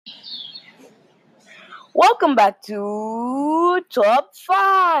Welcome back to Top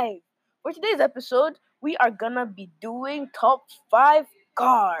 5. For today's episode, we are gonna be doing Top 5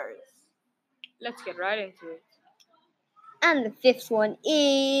 cars. Let's get right into it. And the fifth one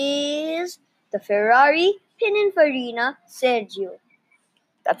is the Ferrari Pininfarina Sergio.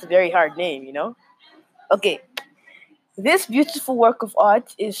 That's a very hard name, you know? Okay. This beautiful work of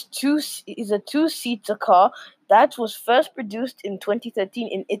art is a two-seater car that was first produced in 2013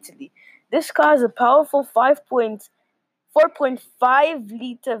 in Italy. This car has a powerful 4.5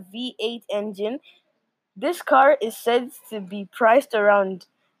 liter V8 engine. This car is said to be priced around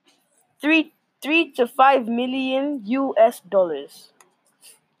 3 to 5 million US dollars.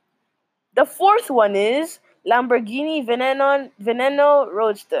 The fourth one is Lamborghini Veneno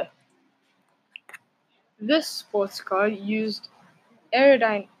Roadster. This sports car used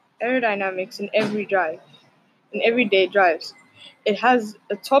aerodynamics in everyday drives. It has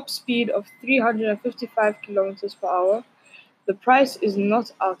a top speed of 355 kilometers per hour. The price is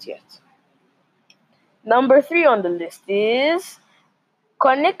not out yet. Number 3 on the list is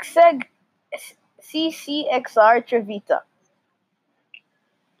Koenigsegg CCXR Trevita.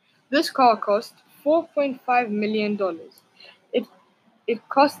 This car cost $4.5 million. It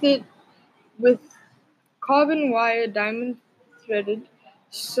costed with carbon wire diamond threaded,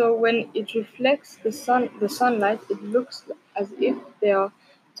 so when it reflects the sunlight, it looks as if there are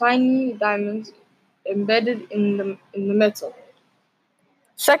tiny diamonds embedded in the metal.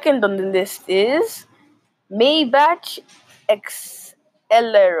 Second on the list is Maybach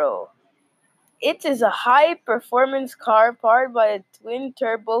Exelero. It is a high-performance car powered by a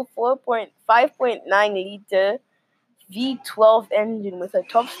twin-turbo 5.9 liter V12 engine with a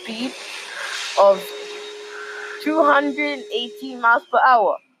top speed of 218 miles per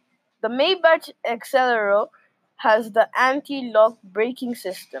hour. The Maybach Exelero has the anti-lock braking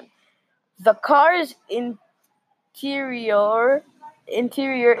system. The car's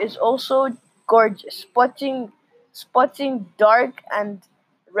interior is also gorgeous, spotting dark and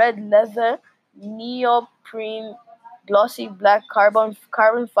red leather, neoprene, glossy black carbon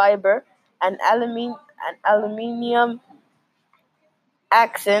fiber, and aluminium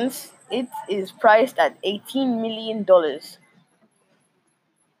accents. It is priced at $18 million. $8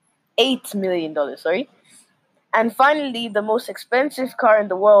 million, sorry. And finally, the most expensive car in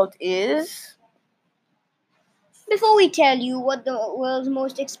the world is... Before we tell you what the world's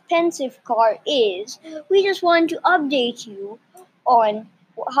most expensive car is, we just want to update you on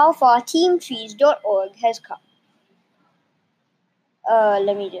how far TeamTrees.org has come.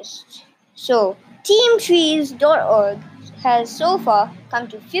 TeamTrees.org has so far come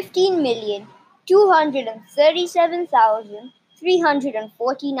to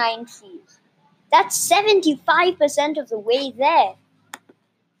 15,237,349 trees. That's 75% of the way there.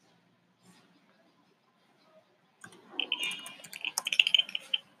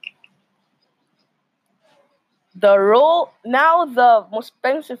 The most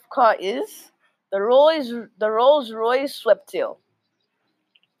expensive car is the Rolls-Royce Sweptail.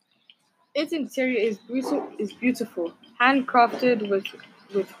 Its interior is beautiful, handcrafted with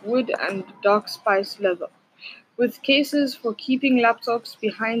wood and dark spice leather. With cases for keeping laptops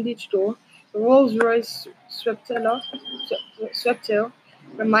behind each door, the Rolls-Royce Sweptail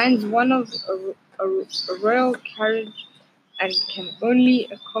reminds one of a royal carriage and can only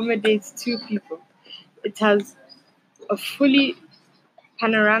accommodate 2 people. It has a fully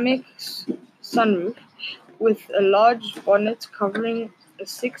panoramic sunroof with a large bonnet covering a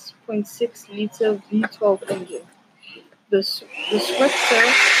 6.6 liter V12 engine. The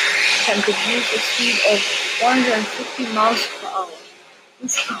Sweptail can produce a speed of 150 miles per hour.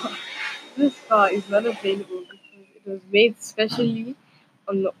 This car is not available because it was made specially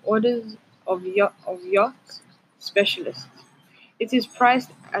on the orders of yacht specialists. It is priced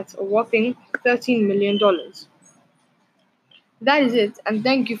at a whopping $13 million. That is it, and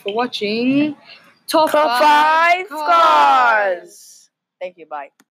thank you for watching Top 5 cars. Thank you, bye.